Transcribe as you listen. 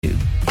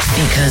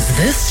Because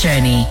this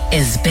journey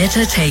is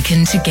better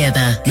taken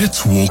together.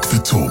 Let's walk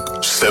the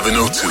talk.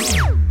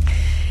 702.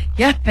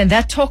 Yep, and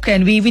that talk,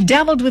 and we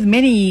dabbled with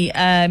many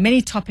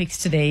topics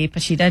today,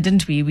 Pashida,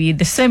 didn't we?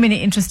 There's so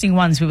many interesting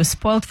ones. We were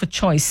spoiled for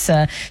choice.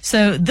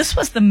 So this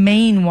was the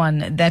main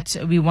one that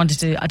we wanted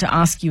to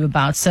ask you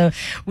about. So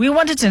we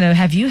wanted to know,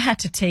 have you had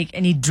to take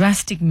any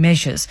drastic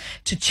measures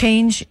to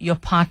change your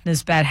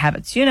partner's bad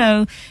habits? You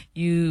know,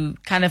 you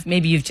kind of,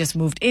 maybe you've just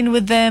moved in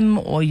with them,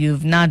 or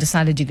you've now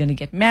decided you're going to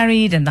get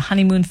married and the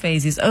honeymoon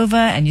phase is over,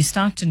 and you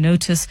start to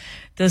notice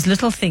those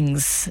little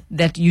things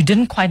that you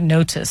didn't quite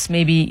notice.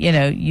 Maybe, you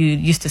know, you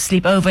used to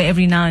sleep over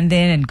every now and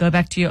then and go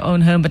back to your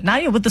own home, but now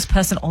you're with this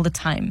person all the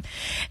time.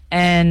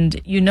 And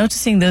you're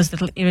noticing those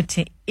little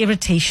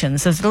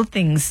irritations, those little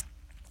things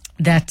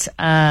that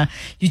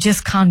you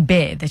just can't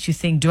bear, that you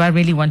think, do I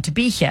really want to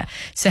be here?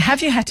 So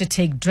have you had to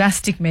take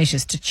drastic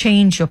measures to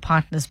change your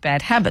partner's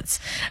bad habits?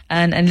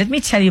 And let me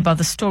tell you about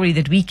the story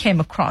that we came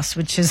across,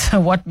 which is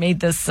what made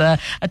this a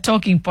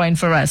talking point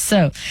for us.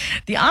 So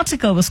the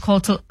article was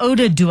called Till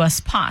Odor Do Us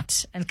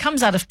Part, and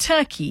comes out of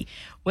Turkey,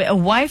 where a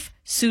wife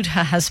sued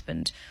her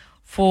husband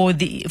for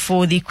the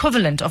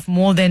equivalent of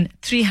more than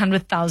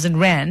 300,000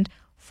 rand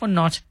for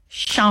not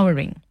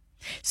showering.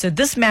 So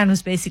this man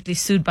was basically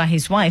sued by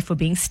his wife for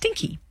being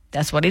stinky.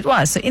 That's what it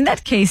was. So in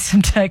that case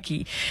from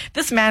Turkey,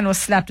 this man was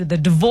slapped with a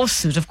divorce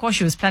suit. Of course,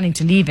 she was planning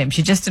to leave him.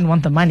 She just didn't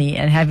want the money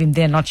and have him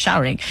there not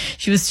showering.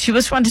 She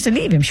was wanted to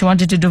leave him. She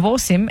wanted to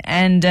divorce him,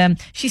 and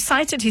she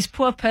cited his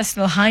poor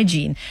personal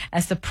hygiene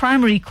as the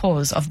primary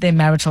cause of their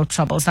marital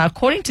troubles. Now,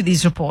 according to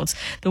these reports,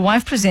 the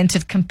wife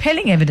presented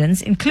compelling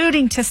evidence,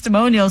 including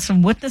testimonials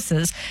from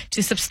witnesses,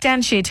 to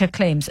substantiate her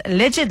claims.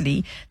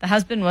 Allegedly, the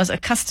husband was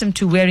accustomed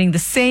to wearing the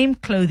same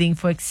clothing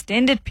for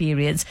extended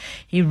periods.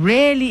 He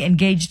rarely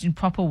engaged in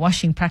proper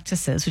washing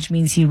practices, which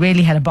means he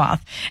rarely had a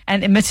bath,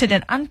 and emitted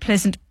an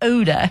unpleasant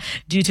odor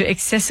due to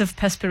excessive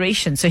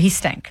perspiration. So he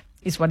stank,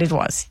 is what it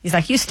was. He's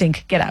like, you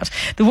stink, get out.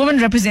 The woman,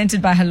 represented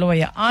by her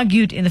lawyer,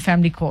 argued in the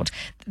family court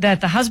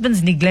that the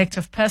husband's neglect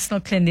of personal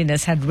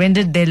cleanliness had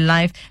rendered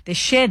their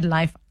shared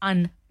life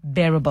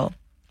unbearable.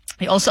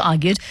 He also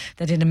argued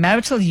that in a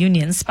marital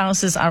union,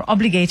 spouses are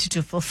obligated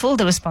to fulfill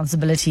the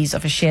responsibilities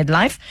of a shared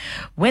life.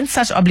 When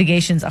such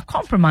obligations are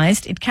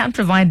compromised, it can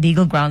provide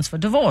legal grounds for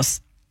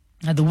divorce.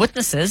 Now, the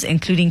witnesses,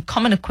 including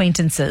common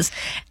acquaintances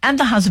and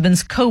the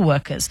husband's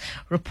co-workers,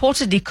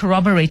 reportedly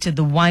corroborated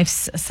the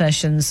wife's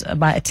assertions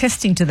by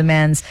attesting to the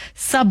man's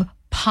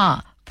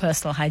subpar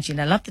personal hygiene.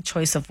 I love the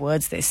choice of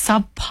words there.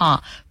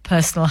 Subpar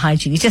personal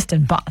hygiene. He just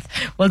didn't bath.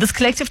 Well, this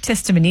collective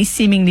testimony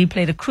seemingly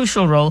played a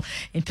crucial role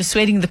in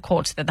persuading the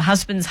court that the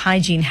husband's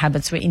hygiene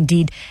habits were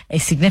indeed a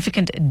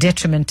significant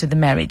detriment to the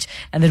marriage.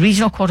 And the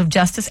Regional Court of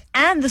Justice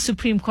and the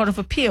Supreme Court of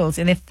Appeals,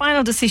 in their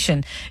final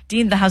decision,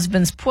 deemed the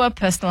husband's poor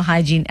personal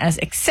hygiene as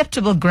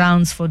acceptable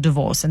grounds for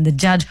divorce. And the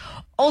judge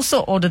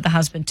also ordered the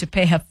husband to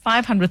pay her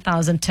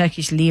 500,000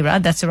 Turkish lira.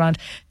 That's around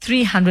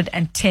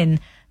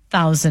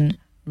 310,000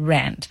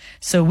 rand.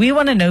 So we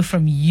want to know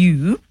from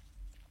you,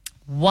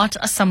 what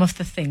are some of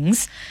the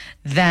things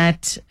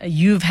that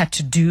you've had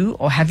to do,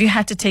 or have you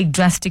had to take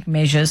drastic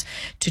measures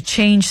to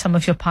change some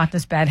of your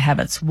partner's bad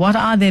habits? What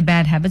are their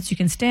bad habits? You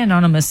can stay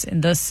anonymous in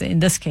this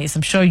case.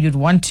 I'm sure you'd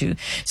want to.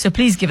 So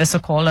please give us a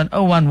call on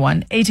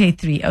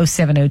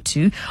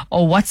 011-883-0702,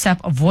 or WhatsApp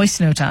or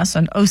voice note us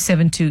on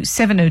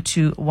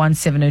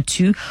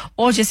 072-702-1702,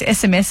 or just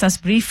SMS us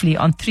briefly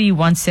on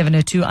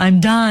 31702. I'm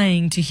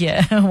dying to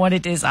hear what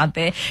it is out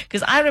there,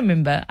 because I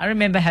remember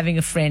having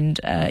a friend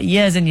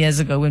years and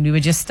years ago when we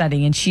were just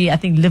studying, and she, I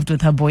think, lived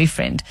with her boyfriend,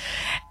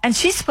 and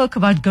she spoke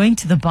about going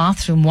to the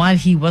bathroom while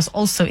he was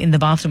also in the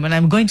bathroom. And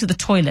I'm going to the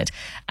toilet,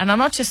 and I'm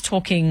not just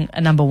talking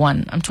a number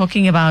one, I'm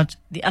talking about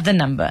the other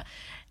number.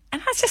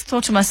 And I just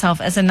thought to myself,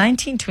 as a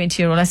 19,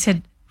 20-year-old, I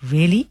said,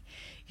 really?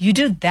 You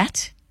do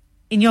that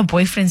in your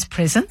boyfriend's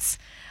presence?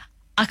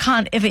 I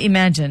can't ever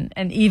imagine.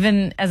 And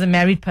even as a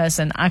married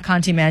person, I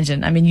can't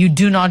imagine. I mean, you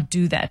do not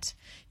do that.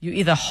 You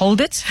either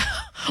hold it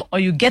or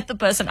you get the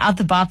person out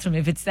the bathroom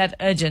if it's that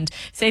urgent.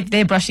 Say if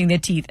they're brushing their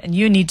teeth and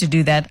you need to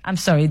do that. I'm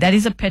sorry, that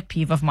is a pet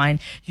peeve of mine.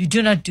 You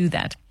do not do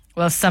that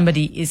while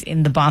somebody is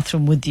in the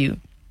bathroom with you.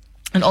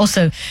 And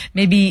also,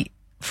 maybe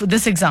for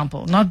this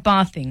example, not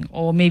bathing,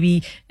 or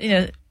maybe, you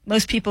know,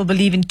 most people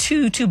believe in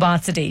two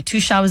baths a day, 2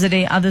 showers a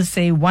day. Others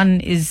say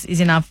one is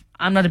enough.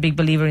 I'm not a big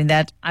believer in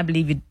that. I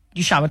believe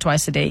you shower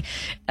twice a day.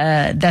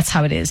 That's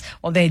how it is.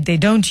 Or they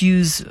don't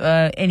use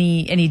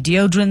any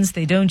deodorants.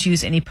 They don't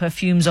use any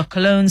perfumes or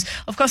colognes.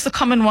 Of course, the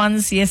common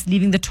ones, yes,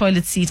 leaving the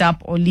toilet seat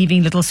up, or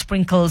leaving little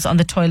sprinkles on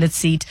the toilet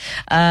seat,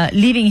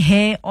 leaving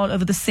hair all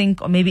over the sink,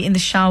 or maybe in the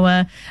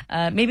shower,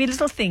 maybe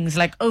little things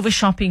like over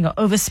shopping or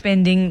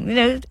overspending. You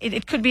know,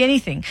 it could be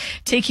anything.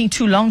 Taking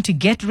too long to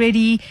get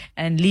ready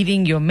and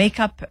leaving your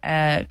makeup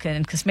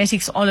and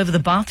cosmetics all over the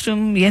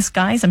bathroom. Yes,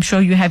 guys, I'm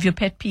sure you have your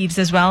pet peeves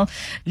as well.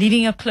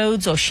 Leaving your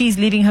clothes or sheets she's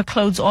leaving her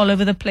clothes all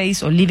over the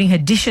place or leaving her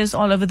dishes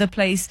all over the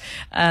place,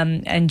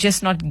 and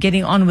just not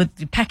getting on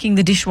with packing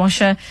the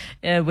dishwasher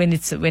when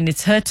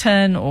it's her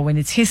turn or when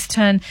it's his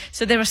turn.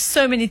 So there are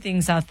so many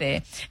things out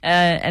there.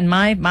 And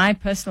my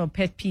personal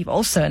pet peeve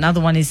also,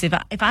 another one is if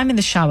I'm in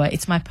the shower,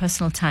 it's my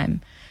personal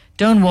time.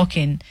 Don't walk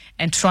in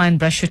and try and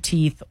brush your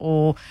teeth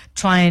or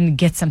try and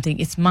get something.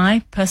 It's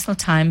my personal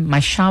time. My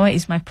shower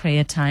is my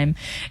prayer time.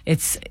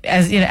 It's,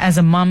 as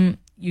a mom,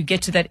 you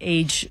get to that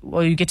age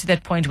or you get to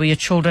that point where your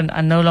children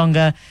are no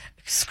longer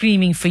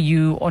screaming for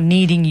you or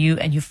needing you,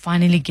 and you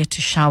finally get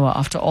to shower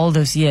after all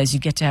those years. You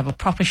get to have a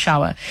proper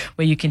shower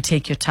where you can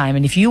take your time.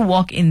 And if you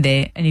walk in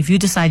there and if you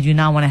decide you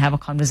now want to have a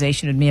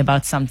conversation with me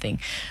about something,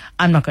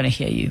 I'm not going to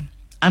hear you.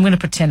 I'm going to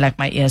pretend like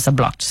my ears are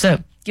blocked. So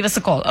give us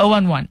a call,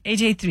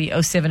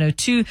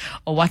 011-883-0702,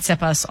 or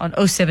WhatsApp us on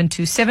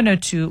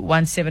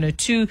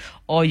 072-702-1702,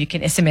 or you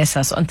can SMS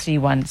us on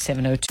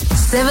 31702.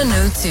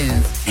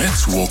 702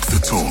 Let's walk the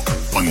talk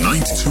on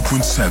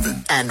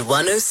 92.7 and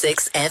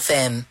 106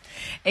 FM.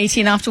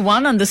 18 after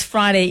 1 on this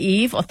Friday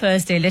Eve or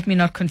Thursday. Let me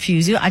not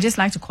confuse you. I just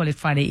like to call it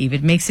Friday Eve.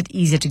 It makes it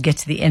easier to get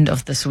to the end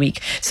of this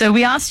week. So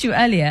we asked you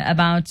earlier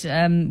about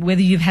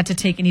whether you've had to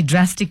take any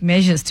drastic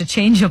measures to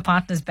change your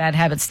partner's bad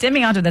habits,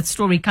 stemming out of that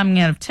story coming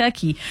out of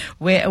Turkey,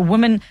 where a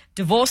woman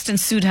divorced and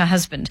sued her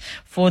husband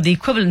for the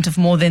equivalent of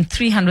more than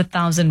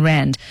 300,000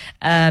 rand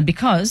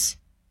because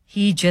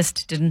he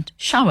just didn't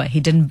shower. He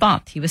didn't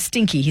bath. He was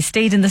stinky. He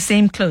stayed in the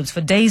same clothes for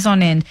days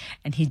on end,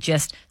 and he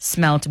just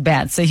smelled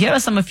bad. So here are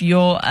some of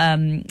your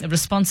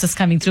responses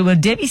coming through. Well,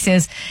 Debbie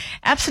says,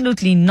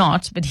 absolutely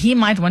not, but he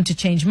might want to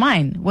change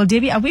mine. Well,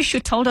 Debbie, I wish you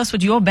told us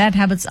what your bad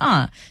habits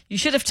are. You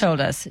should have told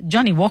us.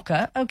 Johnny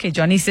Walker. Okay,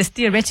 Johnny says,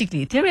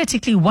 theoretically.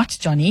 Theoretically what,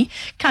 Johnny?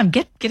 Come,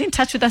 get in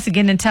touch with us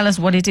again and tell us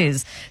what it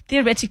is.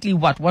 Theoretically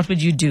what? What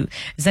would you do?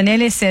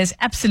 Zanele says,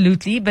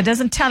 absolutely, but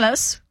doesn't tell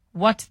us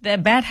what their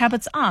bad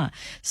habits are.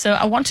 So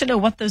I want to know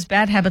what those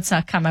bad habits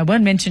are. Come, I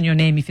won't mention your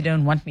name if you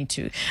don't want me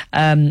to.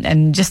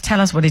 And just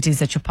tell us what it is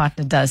that your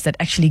partner does that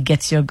actually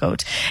gets your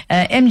goat.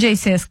 MJ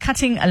says,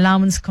 cutting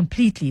allowance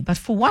completely. But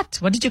for what?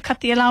 What did you cut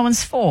the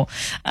allowance for?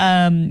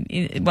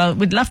 Well,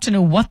 we'd love to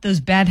know what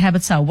those bad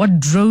habits are. What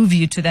drove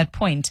you to that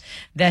point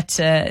that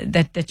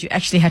you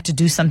actually had to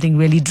do something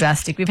really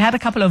drastic? We've had a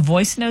couple of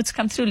voice notes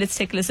come through. Let's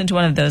take a listen to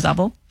one of those,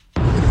 Abel.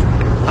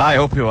 Hi,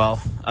 hope you're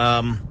well.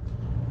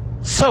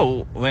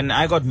 So, when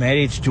I got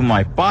married to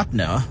my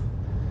partner,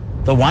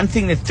 the one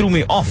thing that threw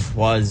me off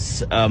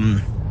was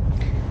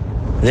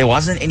there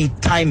wasn't any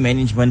time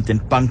management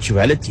and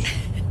punctuality.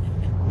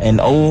 And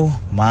oh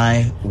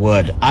my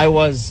word, I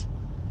was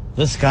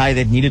this guy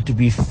that needed to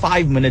be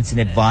 5 minutes in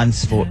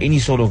advance for any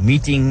sort of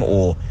meeting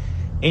or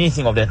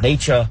anything of that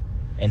nature.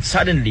 And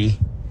suddenly,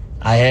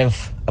 I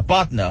have a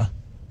partner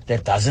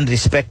that doesn't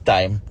respect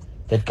time,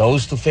 that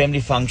goes to family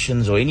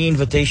functions or any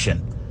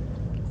invitation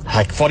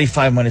like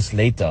 45 minutes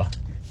later,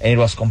 and it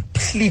was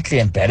completely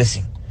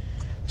embarrassing.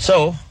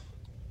 So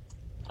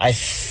I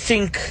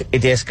think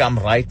it has come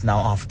right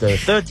now after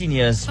 13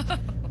 years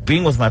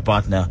being with my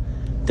partner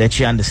that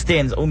she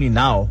understands only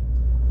now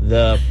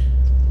the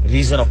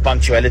reason of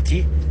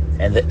punctuality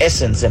and the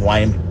essence and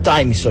why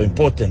time is so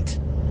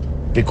important,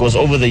 because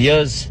over the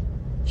years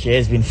she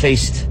has been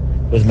faced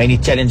with many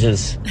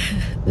challenges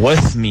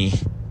with me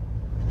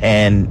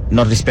and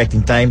not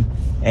respecting time.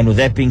 And with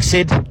that being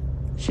said,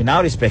 she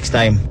now respects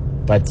time,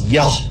 but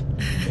yeah,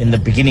 in the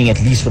beginning, at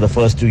least for the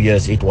first 2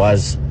 years, it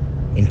was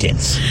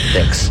intense.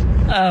 Thanks.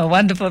 Oh,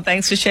 wonderful.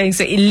 Thanks for sharing.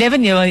 So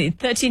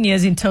 13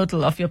 years in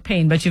total of your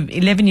pain, but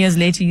 11 years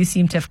later, you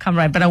seem to have come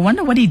right. But I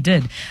wonder what he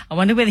did. I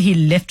wonder whether he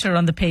left her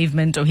on the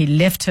pavement or he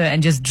left her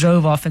and just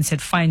drove off and said,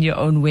 find your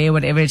own way,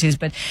 whatever it is.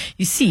 But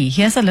you see,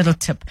 here's a little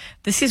tip.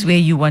 This is where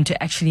you want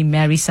to actually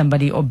marry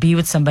somebody or be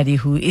with somebody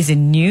who is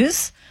in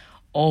news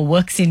or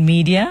works in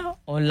media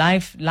or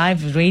live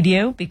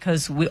radio,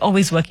 because we're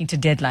always working to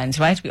deadlines,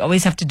 right? We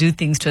always have to do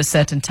things to a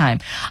certain time.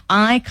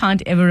 I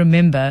can't ever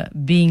remember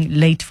being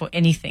late for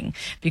anything,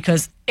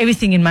 because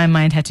everything in my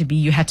mind had to be,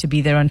 you had to be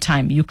there on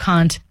time. You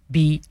can't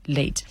be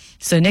late.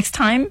 So next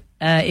time,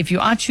 if you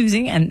are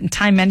choosing and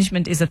time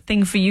management is a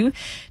thing for you,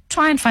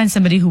 try and find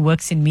somebody who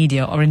works in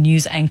media or a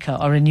news anchor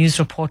or a news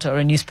reporter or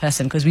a news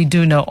person, because we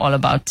do know all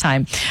about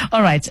time.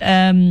 All right.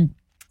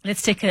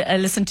 Let's take a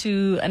listen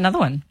to another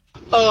one.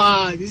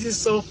 Oh, this is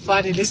so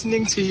funny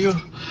listening to you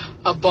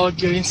about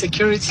your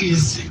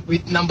insecurities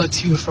with number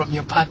 2 from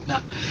your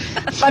partner.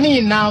 Funny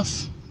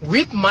enough,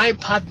 with my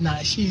partner,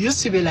 she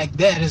used to be like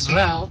that as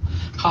well.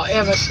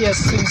 However, she has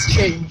since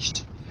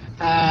changed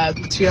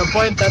to a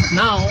point that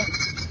now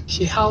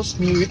she helps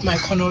me with my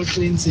cornea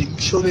cleansing.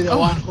 She'll be the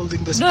one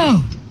holding the spoon.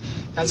 No.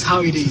 That's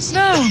how it is.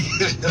 No.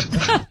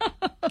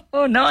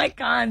 Oh, no, I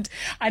can't.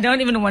 I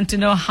don't even want to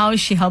know how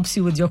she helps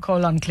you with your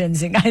colon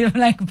cleansing. I don't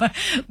like, but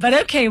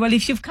okay. Well,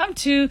 if you've come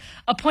to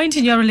a point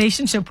in your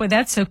relationship where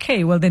that's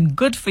okay, well, then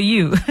good for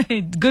you.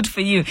 Good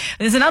for you.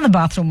 There's another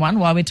bathroom one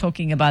while we're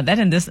talking about that.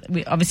 And this,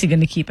 we're obviously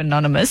going to keep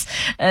anonymous,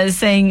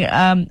 saying,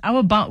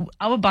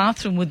 our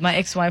bathroom with my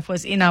ex-wife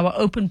was in our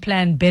open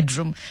plan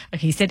bedroom.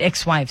 Okay. He said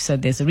ex-wife. So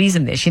there's a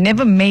reason there. She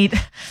never made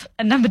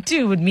a number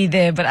two with me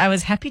there, but I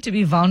was happy to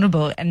be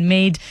vulnerable and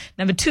made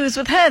number twos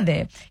with her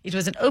there. It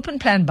was an open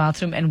plan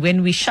bathroom, and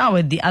when we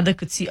showered, the other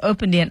could see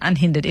openly and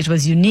unhindered. It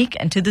was unique,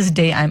 and to this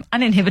day, I'm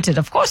uninhibited.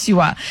 Of course you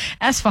are.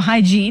 As for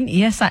hygiene,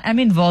 yes, I am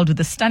involved with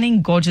a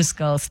stunning, gorgeous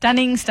girl.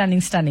 Stunning,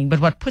 stunning, stunning. But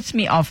what puts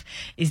me off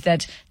is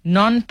that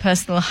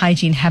non-personal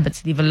hygiene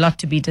habits leave a lot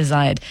to be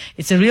desired.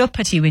 It's a real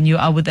pity when you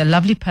are with a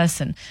lovely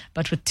person,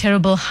 but with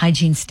terrible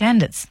hygiene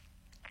standards.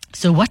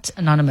 So what,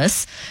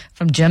 Anonymous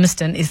from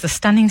Germiston, is the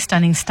stunning,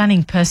 stunning,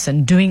 stunning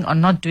person doing or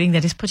not doing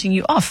that is putting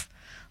you off?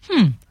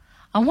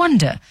 I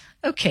wonder.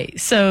 Okay,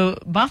 so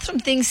bathroom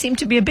things seem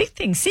to be a big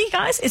thing. See,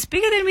 guys, it's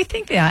bigger than we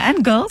think they are.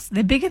 And girls,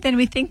 they're bigger than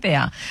we think they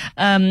are.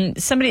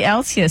 Somebody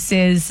else here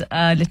says,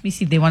 let me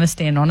see if they want to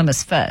stay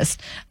anonymous first.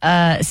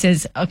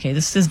 Says, okay,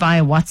 this is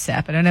via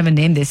WhatsApp. I don't have a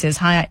name there. Says,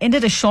 hi, I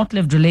ended a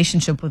short-lived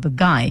relationship with a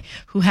guy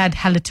who had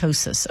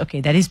halitosis.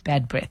 Okay, that is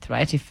bad breath,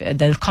 right? If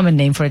the common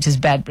name for it is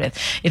bad breath.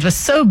 It was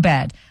so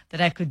bad that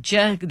I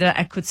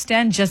could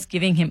stand just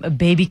giving him a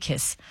baby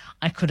kiss.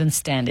 I couldn't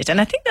stand it. And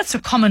I think that's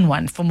a common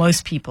one for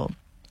most people.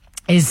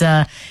 Is,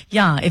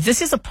 if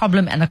this is a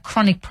problem and a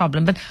chronic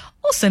problem, but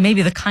also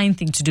maybe the kind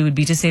thing to do would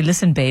be to say,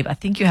 listen, babe, I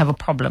think you have a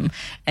problem,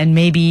 and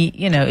maybe,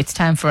 it's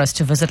time for us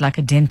to visit like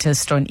a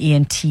dentist or an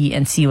ENT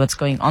and see what's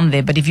going on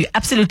there. But if you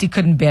absolutely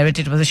couldn't bear it,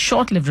 it was a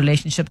short-lived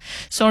relationship.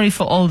 Sorry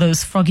for all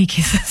those froggy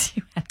kisses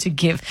you had to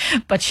give,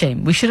 but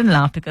shame. We shouldn't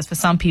laugh, because for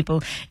some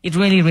people, it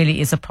really, really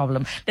is a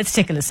problem. Let's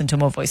take a listen to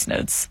more voice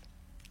notes.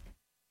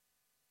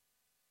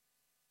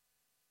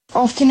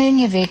 Afternoon,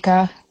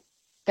 Yveka.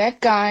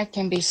 That guy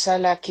can be so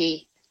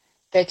lucky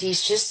that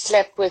he's just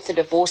slept with a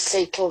divorce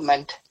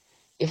settlement.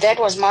 If that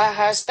was my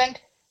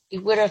husband,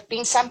 it would have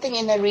been something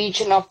in the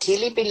region of,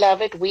 dearly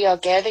beloved, we are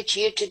gathered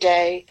here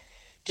today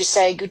to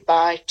say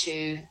goodbye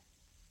to,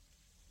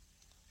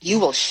 you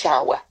will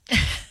shower.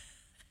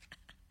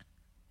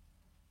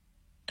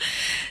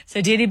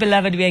 So, dearly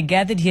beloved, we are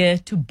gathered here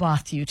to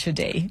bath you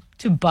today.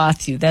 To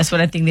bath you. That's what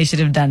I think they should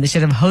have done. They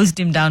should have hosed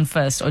him down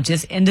first, or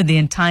just ended the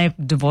entire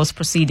divorce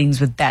proceedings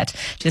with that.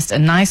 Just a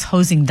nice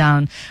hosing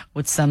down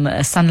with some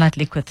sunlight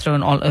liquid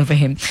thrown all over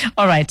him.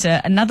 All right,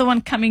 another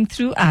one coming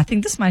through. I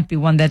think this might be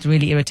one that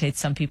really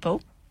irritates some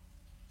people.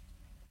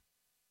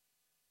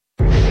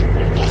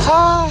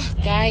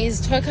 Guys,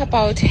 talk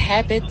about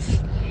habits.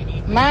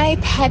 My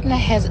partner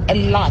has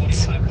a lot.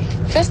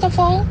 First of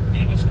all,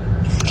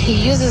 he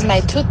uses my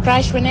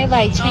toothbrush whenever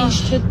I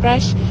change a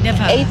toothbrush.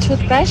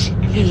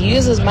 He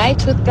uses my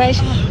toothbrush.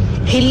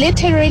 He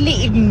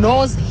literally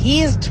ignores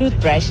his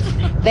toothbrush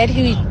that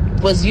he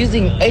was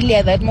using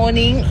earlier that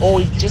morning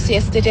or just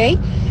yesterday.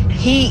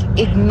 He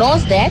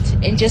ignores that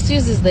and just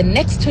uses the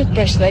next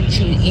toothbrush that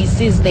he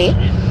sees there.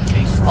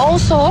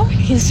 Also,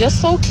 he's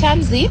just so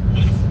clumsy.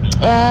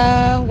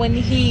 When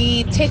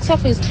he takes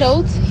off his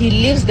clothes, he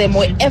leaves them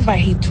wherever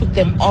he took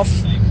them off.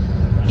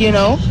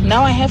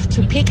 Now I have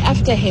to pick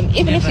after him.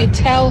 Even if you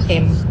tell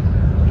him,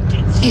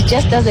 he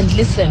just doesn't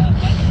listen.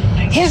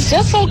 He's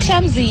just so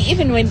clumsy.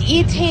 Even when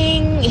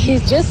eating, he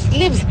just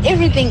leaves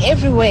everything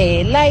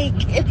everywhere. Like,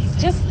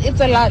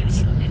 it's a lot.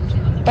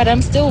 But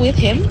I'm still with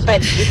him.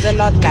 But it's a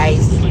lot,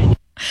 guys.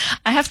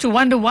 I have to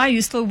wonder why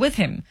you're still with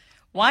him.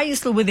 Why are you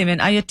still with him? And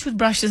are your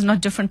toothbrushes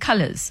not different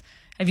colors?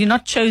 Have you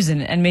not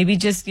chosen? And maybe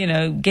just,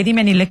 get him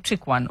an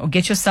electric one, or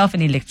get yourself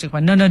an electric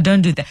one. No,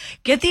 don't do that.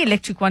 Get the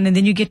electric one, and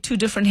then you get two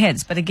different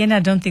heads. But again,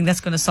 I don't think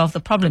that's going to solve the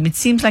problem. It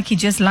seems like he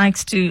just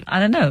likes to, I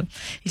don't know.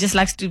 He just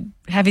likes to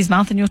have his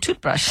mouth in your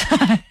toothbrush.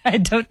 I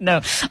don't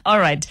know. All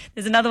right.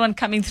 There's another one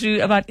coming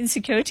through about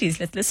insecurities.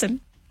 Let's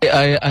listen.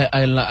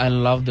 I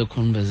love the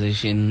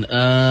conversation.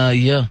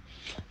 I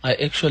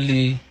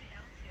actually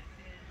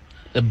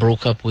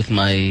broke up with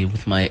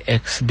my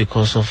ex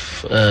because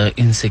of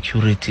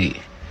insecurity.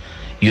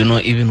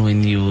 Even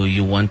when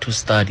you want to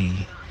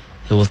study,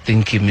 he will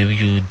think maybe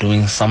you're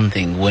doing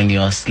something. When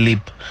you're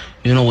asleep,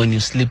 when you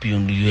sleep,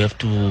 you have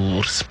to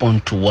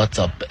respond to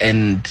WhatsApp,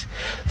 and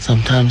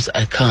sometimes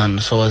I can't.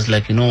 So I was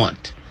like, you know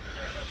what?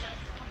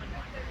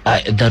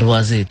 That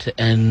was it.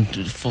 And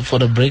for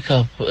the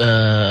breakup,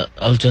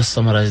 I'll just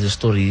summarize the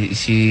story.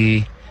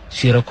 She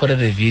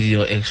recorded a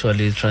video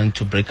actually trying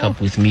to break up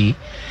with me,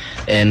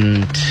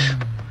 and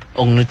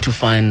only to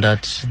find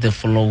that the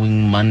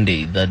following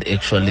Monday that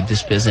actually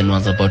this person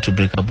was about to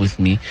break up with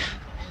me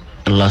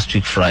last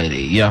week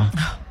Friday. Yeah.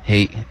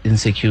 Hey,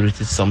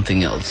 insecurity is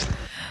something else.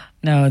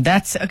 No,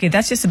 that's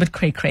just a bit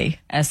cray-cray,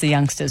 as the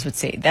youngsters would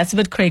say. That's a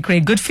bit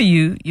cray-cray. Good for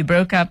you. You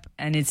broke up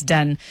and it's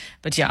done.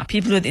 But yeah,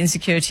 people with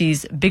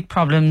insecurities, big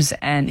problems,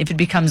 and if it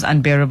becomes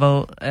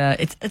unbearable,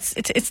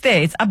 it's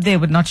there. It's up there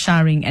with not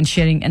showering and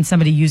sharing and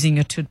somebody using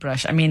your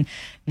toothbrush. I mean,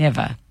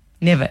 never.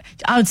 Never.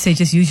 I would say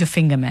just use your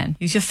finger, man.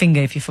 Use your finger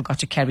if you forgot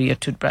to carry your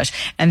toothbrush.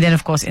 And then,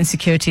 of course,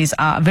 insecurities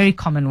are a very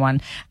common one,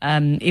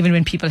 even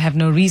when people have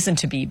no reason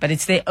to be. But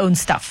it's their own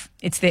stuff.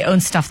 It's their own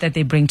stuff that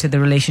they bring to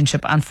the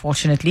relationship,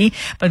 unfortunately.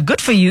 But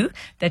good for you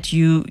that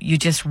you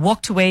just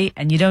walked away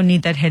and you don't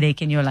need that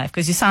headache in your life,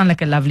 because you sound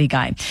like a lovely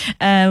guy.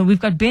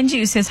 We've got Benji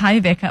who says, hi,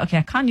 Veka. Okay,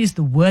 I can't use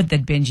the word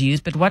that Benji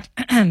used, but what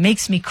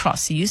makes me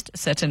cross? He used a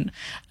certain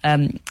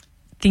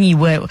thingy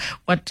word,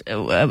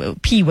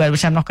 P word,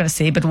 which I'm not going to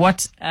say, but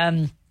what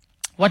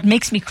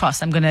makes me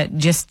cross, I'm going to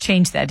just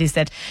change that, is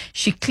that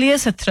she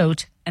clears her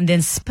throat and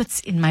then spits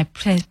in my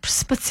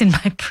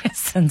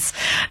presence.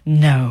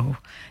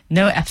 No,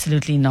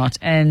 absolutely not.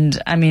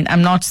 And I mean,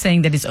 I'm not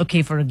saying that it's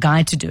okay for a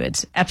guy to do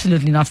it.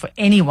 Absolutely not for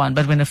anyone.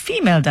 But when a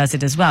female does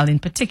it as well, in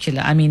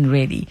particular, I mean,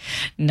 really,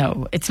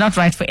 no, it's not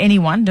right for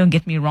anyone. Don't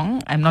get me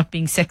wrong. I'm not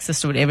being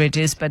sexist or whatever it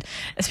is, but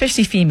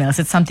especially females,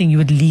 it's something you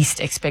would least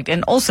expect.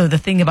 And also the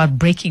thing about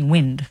breaking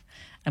wind.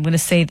 I'm going to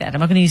say that. I'm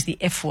not going to use the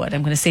F word.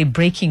 I'm going to say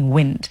breaking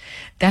wind.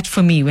 That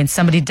for me, when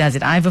somebody does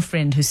it, I have a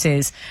friend who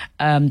says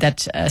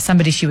that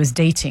somebody she was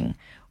dating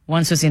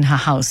once was in her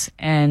house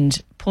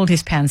and pulled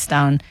his pants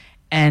down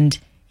and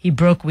he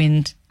broke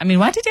wind. I mean,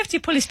 why did he have to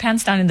pull his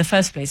pants down in the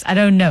first place? I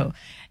don't know.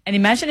 And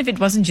imagine if it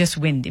wasn't just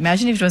wind.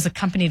 Imagine if it was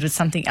accompanied with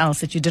something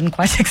else that you didn't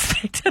quite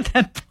expect at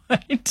that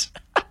point.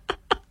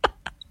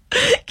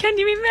 Can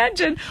you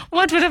imagine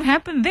what would have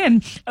happened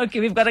then?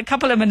 Okay, we've got a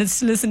couple of minutes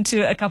to listen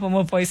to a couple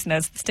more voice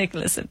notes. Let's take a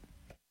listen.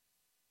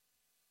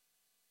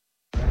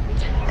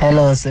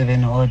 Hello,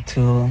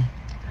 702.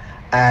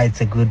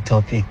 It's a good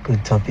topic.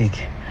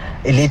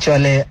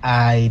 Literally,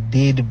 I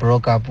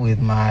broke up with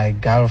my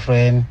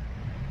girlfriend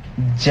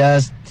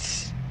just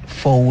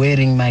for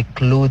wearing my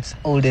clothes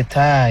all the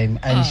time.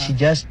 And she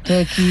just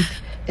take it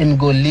and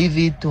go leave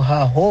it to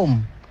her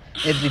home.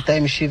 Every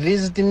time she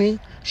visits me,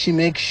 she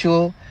makes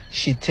sure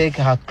she take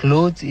her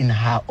clothes in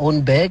her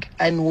own bag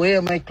and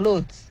wear my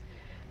clothes.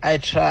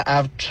 I've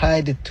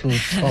tried to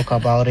talk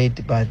about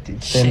it, but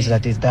it seems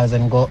that it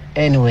doesn't go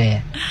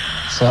anywhere.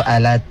 So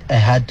I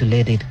had to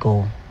let it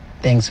go.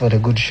 Thanks for the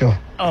good show.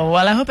 Oh,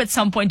 well, I hope at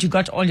some point you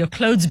got all your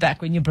clothes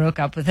back when you broke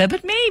up with her.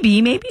 But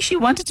maybe she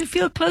wanted to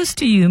feel close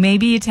to you.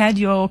 Maybe it had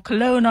your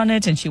cologne on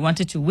it and she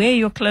wanted to wear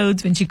your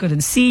clothes when she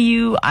couldn't see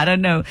you. I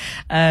don't know.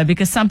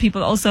 Because some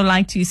people also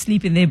like to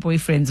sleep in their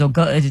boyfriends or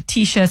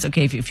T-shirts.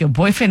 Okay, if your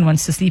boyfriend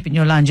wants to sleep in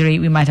your lingerie,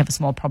 we might have a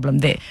small problem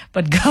there.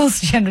 But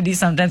girls generally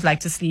sometimes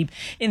like to sleep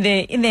in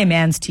their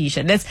man's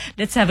T-shirt.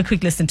 Let's have a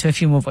quick listen to a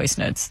few more voice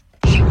notes.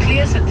 She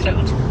clears her throat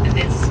and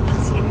then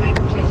spits in my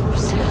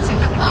place.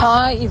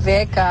 Hi,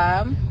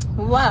 Iveka.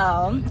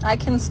 Well, I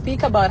can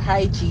speak about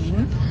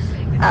hygiene.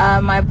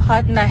 My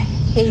partner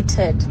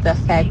hated the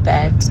fact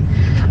that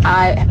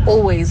I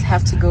always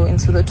have to go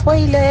into the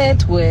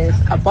toilet with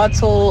a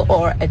bottle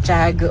or a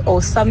jug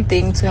or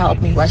something to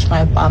help me wash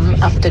my bum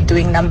after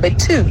doing number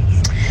 2.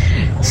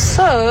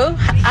 So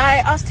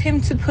I asked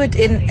him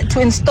to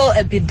install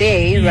a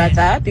bidet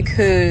rather,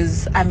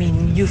 because I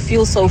mean, you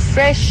feel so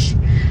fresh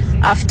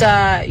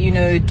after,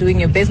 doing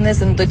your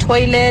business in the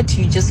toilet.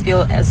 You just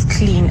feel as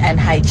clean and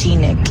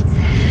hygienic.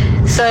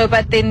 So,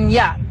 but then,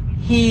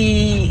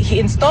 he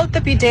installed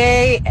the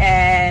bidet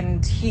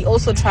and he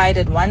also tried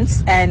it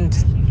once, and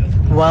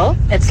well,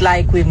 it's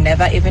like we've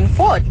never even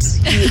fought.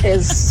 He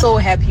is so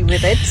happy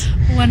with it.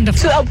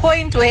 Wonderful. To a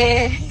point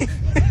where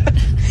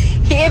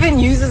he even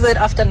uses it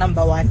after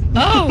number 1.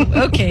 Oh,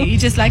 okay. He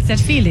just likes that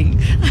feeling,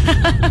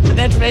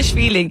 that fresh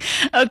feeling.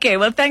 Okay,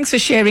 well, thanks for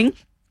sharing.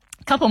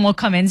 Couple more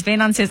comments.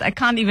 Venan says, I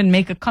can't even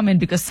make a comment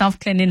because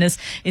self-cleanliness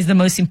is the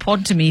most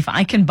important to me. If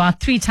I can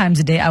bath 3 times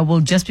a day, I will.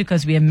 Just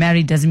because we are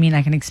married doesn't mean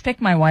I can expect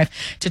my wife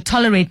to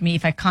tolerate me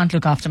if I can't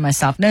look after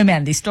myself. No,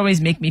 man, these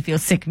stories make me feel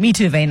sick. Me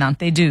too, Venan,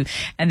 they do.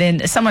 And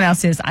then someone else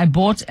says, I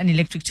bought an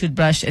electric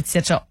toothbrush,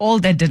 etc. All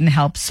that didn't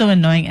help. So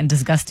annoying and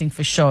disgusting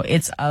for sure.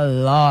 It's a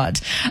lot.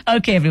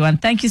 Okay, everyone,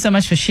 thank you so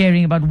much for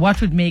sharing about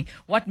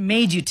what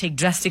made you take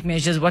drastic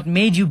measures, what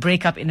made you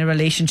break up in a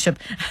relationship,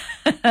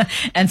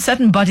 and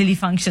certain bodily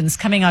functions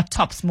coming out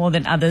tops more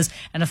than others.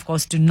 And of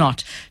course, do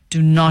not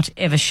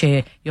ever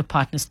share your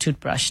partner's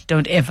toothbrush.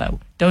 Don't ever.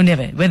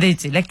 Whether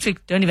it's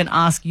electric, don't even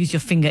ask. Use your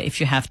finger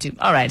if you have to.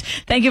 All right.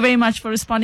 Thank you very much for responding.